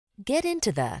Get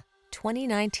into the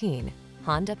 2019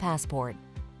 Honda Passport.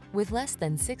 With less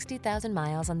than 60,000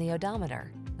 miles on the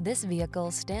odometer, this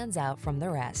vehicle stands out from the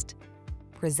rest.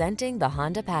 Presenting the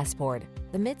Honda Passport,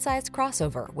 the midsize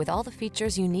crossover with all the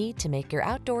features you need to make your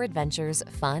outdoor adventures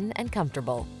fun and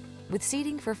comfortable. With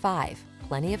seating for 5,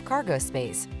 plenty of cargo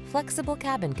space, flexible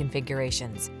cabin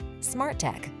configurations, smart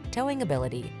tech, towing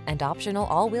ability, and optional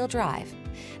all-wheel drive,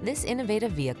 this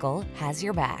innovative vehicle has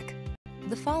your back.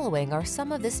 The following are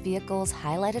some of this vehicle's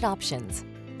highlighted options: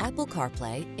 Apple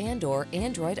CarPlay and/or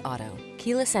Android Auto,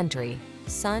 keyless entry,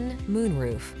 sun,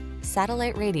 moonroof,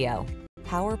 satellite radio,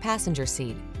 power passenger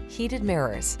seat, heated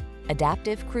mirrors,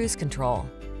 adaptive cruise control,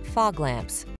 fog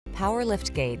lamps, power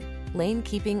liftgate, lane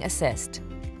keeping assist.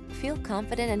 Feel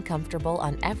confident and comfortable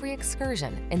on every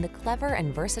excursion in the clever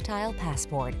and versatile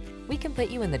Passport. We can put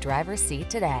you in the driver's seat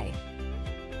today.